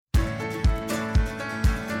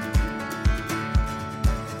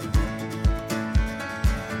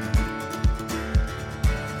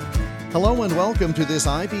Hello and welcome to this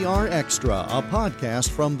IBR Extra, a podcast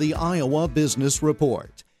from the Iowa Business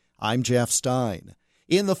Report. I'm Jeff Stein.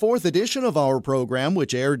 In the fourth edition of our program,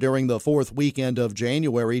 which aired during the fourth weekend of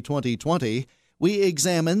January 2020, we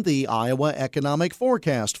examined the Iowa economic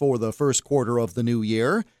forecast for the first quarter of the new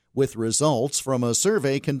year, with results from a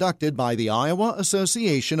survey conducted by the Iowa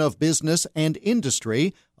Association of Business and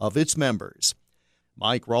Industry of its members.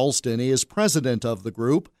 Mike Ralston is president of the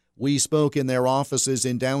group. We spoke in their offices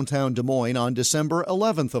in downtown Des Moines on December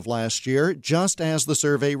 11th of last year, just as the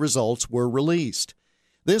survey results were released.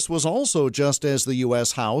 This was also just as the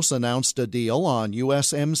U.S. House announced a deal on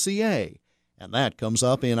USMCA, and that comes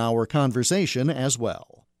up in our conversation as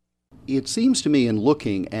well. It seems to me, in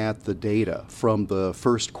looking at the data from the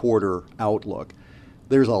first quarter outlook,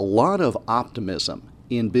 there's a lot of optimism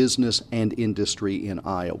in business and industry in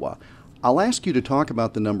Iowa. I'll ask you to talk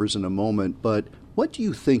about the numbers in a moment, but what do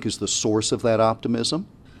you think is the source of that optimism?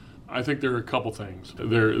 I think there are a couple things.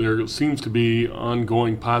 There seems to be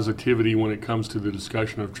ongoing positivity when it comes to the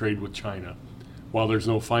discussion of trade with China. While there's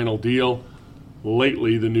no final deal,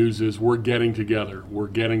 lately the news is we're getting together, we're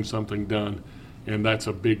getting something done, and that's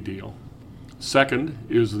a big deal. Second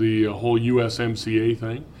is the whole USMCA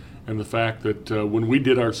thing, and the fact that when we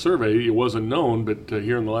did our survey, it wasn't known, but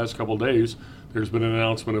here in the last couple of days, there's been an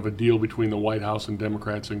announcement of a deal between the White House and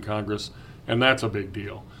Democrats in Congress, and that's a big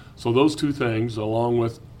deal. So those two things, along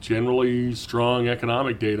with generally strong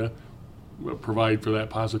economic data, provide for that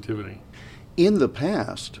positivity. In the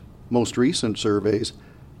past, most recent surveys,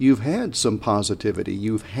 you've had some positivity.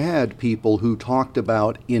 You've had people who talked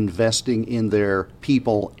about investing in their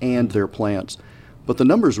people and their plants. But the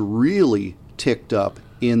numbers really ticked up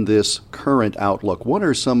in this current outlook. What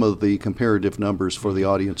are some of the comparative numbers for the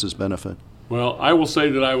audience's benefit? Well, I will say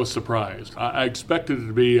that I was surprised. I expected it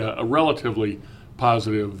to be a relatively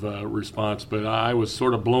positive response, but I was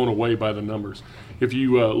sort of blown away by the numbers. If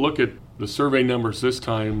you look at the survey numbers this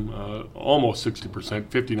time, almost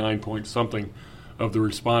 60%, 59 point something of the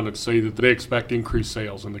respondents say that they expect increased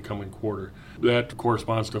sales in the coming quarter. That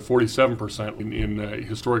corresponds to 47% in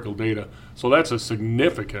historical data. So that's a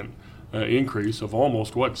significant increase of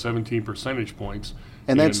almost, 17 percentage points.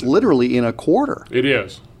 And that's literally in a quarter. It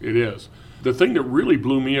is. The thing that really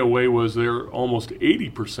blew me away was almost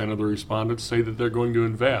 80% of the respondents say that they're going to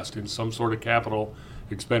invest in some sort of capital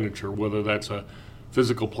expenditure, whether that's a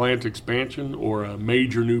physical plant expansion or a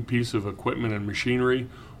major new piece of equipment and machinery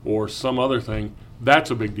or some other thing. That's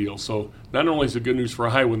a big deal. So not only is it good news for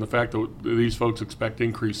Iowa in the fact that these folks expect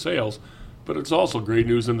increased sales, but it's also great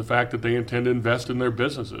news in the fact that they intend to invest in their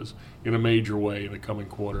businesses in a major way in the coming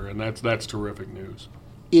quarter, and that's terrific news.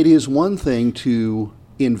 It is one thing to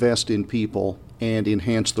invest in people and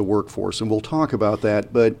enhance the workforce, and we'll talk about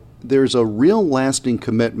that, but there's a real lasting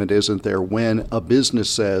commitment, isn't there, when a business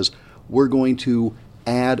says, we're going to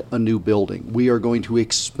add a new building, we are going to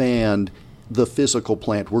expand the physical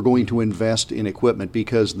plant, we're going to invest in equipment,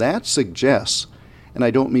 because that suggests, and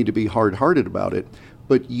I don't mean to be hard-hearted about it,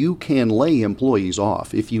 but you can lay employees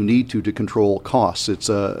off if you need to control costs. It's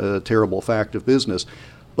a terrible fact of business.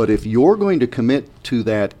 But if you're going to commit to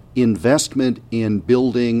that investment in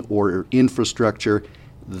building or infrastructure,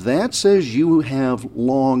 that says you have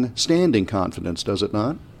long-standing confidence, does it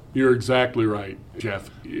not? You're exactly right, Jeff.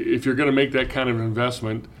 If you're going to make that kind of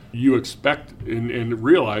investment, you expect and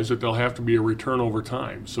realize that there'll have to be a return over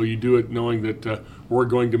time. So you do it knowing that we're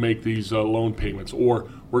going to make these loan payments, or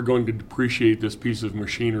we're going to depreciate this piece of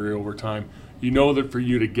machinery over time. You know that for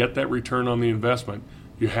you to get that return on the investment,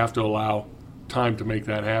 you have to allow time to make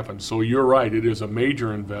that happen. So you're right, it is a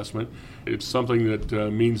major investment. It's something that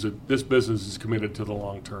means that this business is committed to the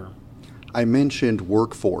long term. I mentioned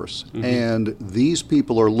workforce, and these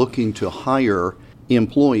people are looking to hire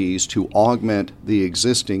employees to augment the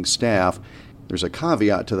existing staff. There's a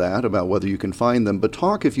caveat to that about whether you can find them, but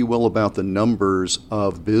talk, if you will, about the numbers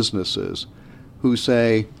of businesses who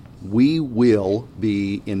say, we will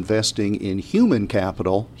be investing in human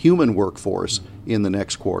capital, human workforce, in the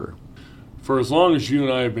next quarter. For as long as you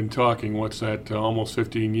and I have been talking, almost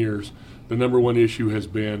 15 years, the number one issue has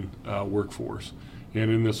been workforce. And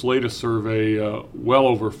in this latest survey, well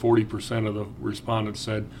over 40% of the respondents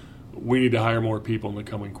said, we need to hire more people in the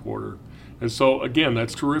coming quarter. And so, again,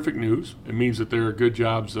 that's terrific news. It means that there are good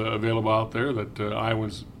jobs available out there that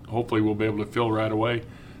Iowans hopefully will be able to fill right away.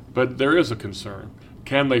 But there is a concern.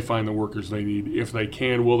 Can they find the workers they need? If they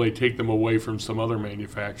can, will they take them away from some other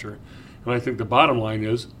manufacturer? And I think the bottom line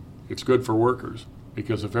is, it's good for workers,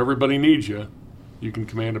 because if everybody needs you, you can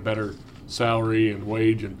command a better salary and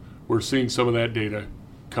wage, and we're seeing some of that data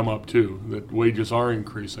come up too, that wages are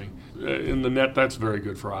increasing. In the net, that's very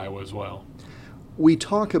good for Iowa as well. We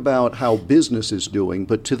talk about how business is doing,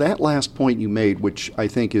 but to that last point you made, which I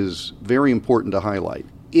think is very important to highlight,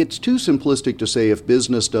 it's too simplistic to say if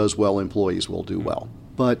business does well, employees will do well.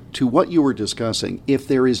 But to what you were discussing, if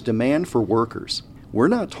there is demand for workers, we're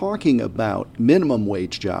not talking about minimum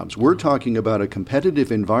wage jobs. We're talking about a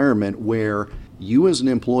competitive environment where you as an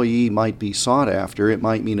employee might be sought after. It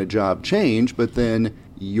might mean a job change, but then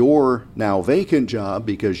your now vacant job,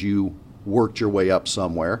 because you worked your way up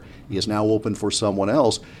somewhere, is now open for someone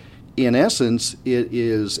else. In essence, it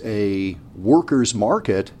is a workers'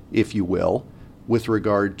 market, if you will, with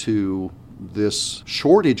regard to this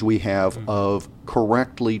shortage we have of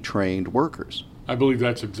correctly trained workers. I believe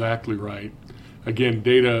that's exactly right. Again,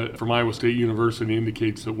 data from Iowa State University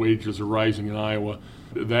indicates that wages are rising in Iowa.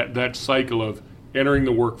 That cycle of entering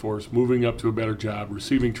the workforce, moving up to a better job,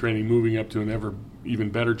 receiving training, moving up to an even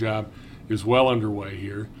better job is well underway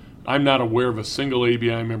here. I'm not aware of a single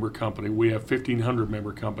ABI member company. We have 1,500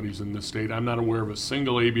 member companies in this state. I'm not aware of a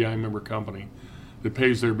single ABI member company that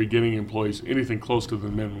pays their beginning employees anything close to the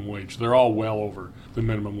minimum wage. They're all well over the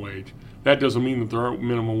minimum wage. That doesn't mean that there aren't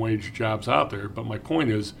minimum wage jobs out there, but my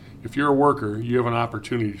point is, if you're a worker, you have an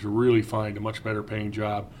opportunity to really find a much better paying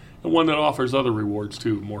job, and one that offers other rewards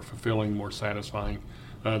too, more fulfilling, more satisfying,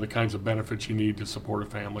 the kinds of benefits you need to support a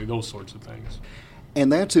family, those sorts of things.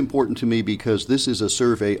 And that's important to me because this is a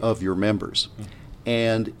survey of your members.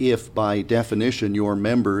 And if by definition your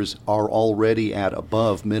members are already at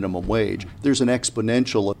above minimum wage, there's an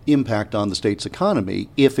exponential impact on the state's economy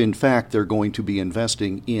if in fact they're going to be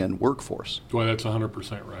investing in workforce. Well, that's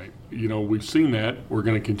 100% right. We've seen that. We're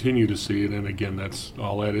going to continue to see it. And again, that's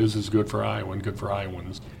all that is good for Iowa and good for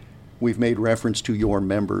Iowans. We've made reference to your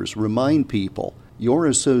members. Remind people, your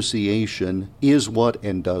association is what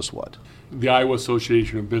and does what? The Iowa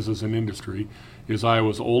Association of Business and Industry is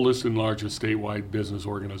Iowa's oldest and largest statewide business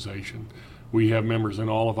organization. We have members in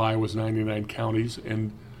all of Iowa's 99 counties,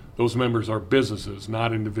 and those members are businesses,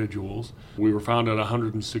 not individuals. We were founded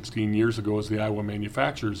 116 years ago as the Iowa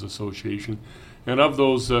Manufacturers Association, and of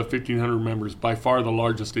those 1,500 members, by far the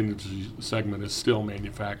largest industry segment is still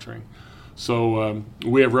manufacturing. So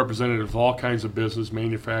we have representatives of all kinds of business,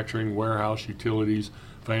 manufacturing, warehouse, utilities,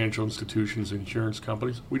 financial institutions, insurance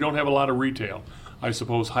companies. We don't have a lot of retail. I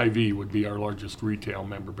suppose Hy-Vee would be our largest retail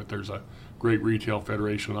member, but there's a great retail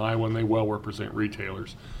federation in Iowa, and they well represent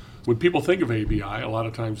retailers. When people think of ABI, a lot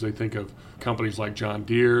of times they think of companies like John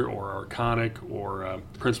Deere or Arconic or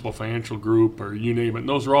Principal Financial Group or you name it. And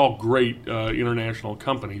those are all great international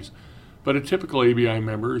companies. But a typical ABI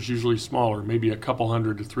member is usually smaller, maybe a couple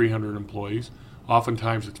hundred to 300 employees.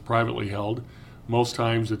 Oftentimes it's privately held. Most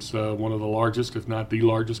times it's one of the largest, if not the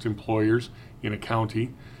largest employers in a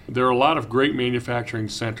county. There are a lot of great manufacturing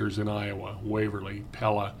centers in Iowa, Waverly,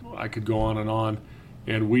 Pella, I could go on.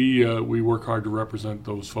 And we work hard to represent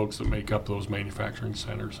those folks that make up those manufacturing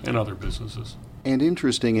centers and other businesses. And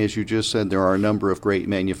interesting, as you just said, there are a number of great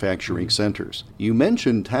manufacturing centers. You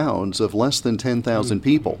mentioned towns of less than 10,000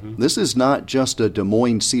 people. This is not just a Des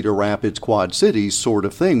Moines, Cedar Rapids, Quad Cities sort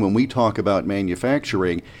of thing. When we talk about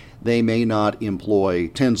manufacturing, they may not employ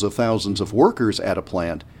tens of thousands of workers at a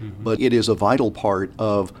plant, but it is a vital part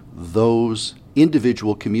of those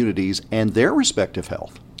individual communities and their respective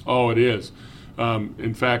health. Oh, it is.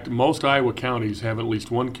 In fact, most Iowa counties have at least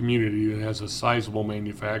one community that has a sizable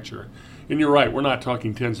manufacturer. And you're right, we're not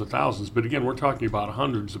talking tens of thousands, but again, we're talking about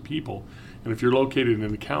hundreds of people. And if you're located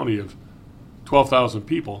in a county of 12,000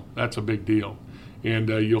 people, that's a big deal. And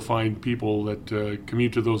you'll find people that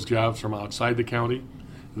commute to those jobs from outside the county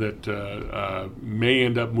that may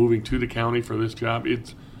end up moving to the county for this job.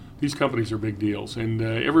 These companies are big deals. And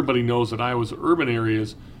everybody knows that Iowa's urban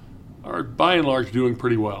areas are by and large doing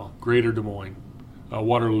pretty well. Greater Des Moines,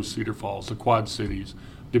 Waterloo, Cedar Falls, the Quad Cities,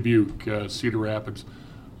 Dubuque, Cedar Rapids.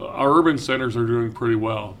 Our urban centers are doing pretty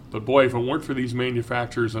well. But boy, if it weren't for these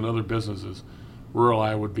manufacturers and other businesses, rural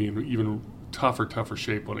Iowa would be in even tougher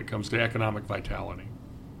shape when it comes to economic vitality.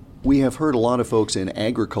 We have heard a lot of folks in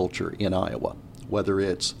agriculture in Iowa, whether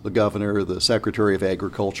it's the governor, the secretary of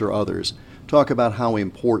agriculture, others, talk about how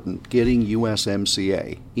important getting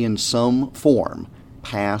USMCA in some form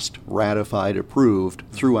passed, ratified, approved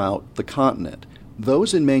throughout the continent.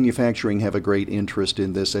 Those in manufacturing have a great interest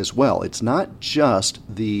in this as well. It's not just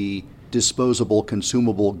the disposable,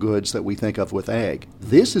 consumable goods that we think of with ag.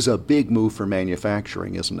 This is a big move for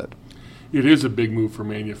manufacturing, isn't it? It is a big move for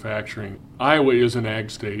manufacturing. Iowa is an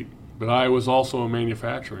ag state, but Iowa is also a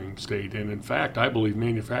manufacturing state. And in fact, I believe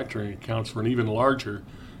manufacturing accounts for an even larger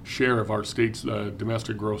share of our state's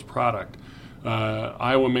domestic gross product.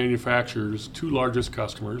 Iowa manufactures two largest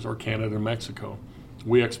customers are Canada and Mexico.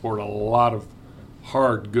 We export a lot of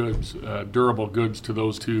hard goods, durable goods to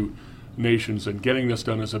those two nations, and getting this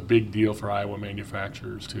done is a big deal for Iowa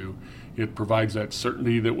manufacturers too. It provides that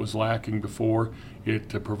certainty that was lacking before. It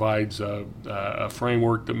provides a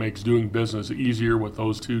framework that makes doing business easier with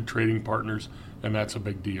those two trading partners, and that's a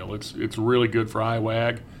big deal. It's really good for Iowa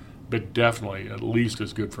ag, but definitely at least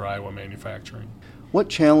as good for Iowa manufacturing. What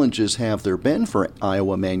challenges have there been for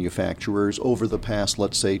Iowa manufacturers over the past,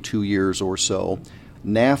 let's say, 2 years or so?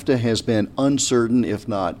 NAFTA has been uncertain, if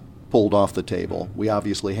not pulled off the table. We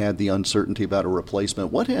obviously had the uncertainty about a replacement.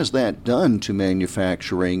 What has that done to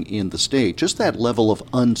manufacturing in the state? Just that level of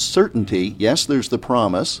uncertainty. Yes, there's the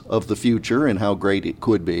promise of the future and how great it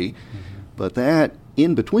could be, but that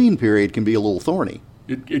in-between period can be a little thorny.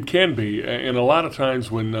 It can be, and a lot of times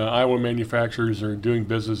when Iowa manufacturers are doing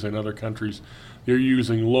business in other countries, they're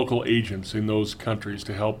using local agents in those countries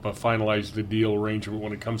to help finalize the deal arrangement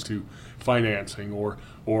when it comes to financing or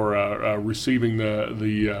receiving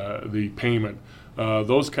the payment.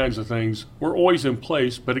 Those kinds of things were always in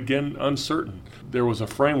place, but again, uncertain. There was a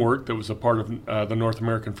framework that was a part of the North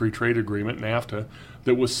American Free Trade Agreement, NAFTA,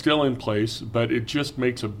 that was still in place, but it just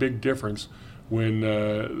makes a big difference when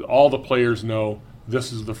all the players know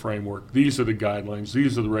this is the framework, these are the guidelines,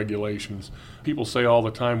 these are the regulations. People say all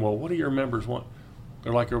the time, well, what do your members want?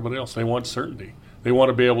 They're like everybody else. They want certainty. They want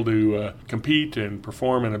to be able to compete and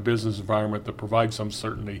perform in a business environment that provides some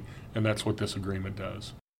certainty, and that's what this agreement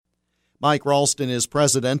does. Mike Ralston is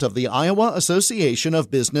president of the Iowa Association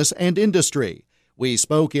of Business and Industry. We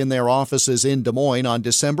spoke in their offices in Des Moines on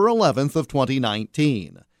December 11th of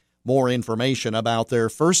 2019. More information about their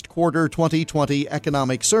first quarter 2020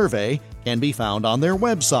 economic survey can be found on their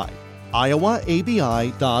website,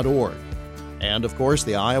 iowaabi.org. And, of course,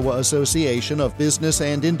 the Iowa Association of Business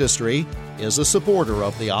and Industry is a supporter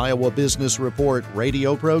of the Iowa Business Report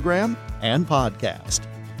radio program and podcast.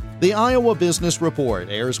 The Iowa Business Report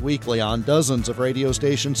airs weekly on dozens of radio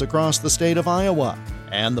stations across the state of Iowa,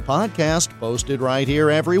 and the podcast posted right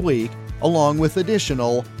here every week, along with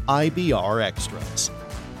additional IBR extras.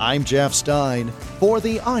 I'm Jeff Stein for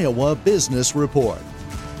the Iowa Business Report.